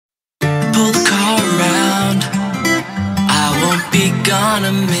pull the car around. I won't be gone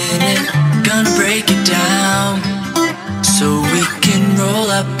a minute, gonna break it down so we can roll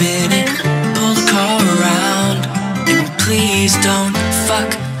up in it. Pull the car around, and please don't fuck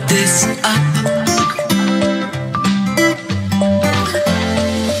this up.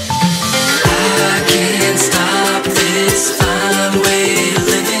 I can't stop this fine way of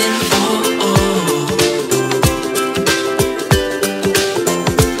living. Oh, oh.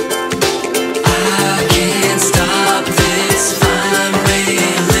 I can't stop this fine way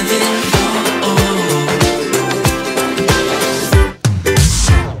of living. Oh, oh.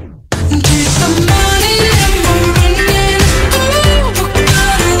 Take the money and we're running. Ooh, we're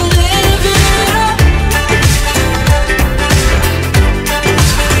gonna live it up.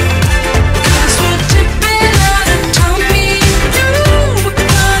 'Cause we're tipping out a tummy. Ooh, we're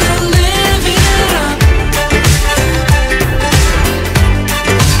gonna live it up.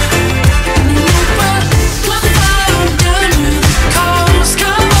 We'll fly down to the coast,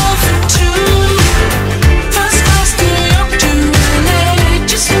 come on for two. First class New York to LA,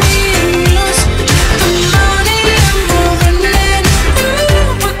 just me and you. Take the money and we're running. Ooh,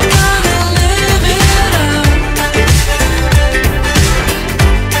 we're gonna live it up.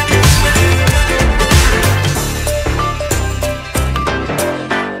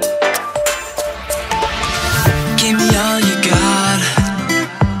 Give me all you got.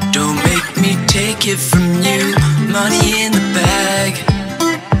 Don't make me take it from you. Money in the bag.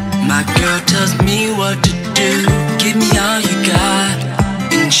 My girl tells me what to do. Give me all you got,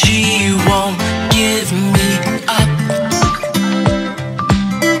 and she won't give me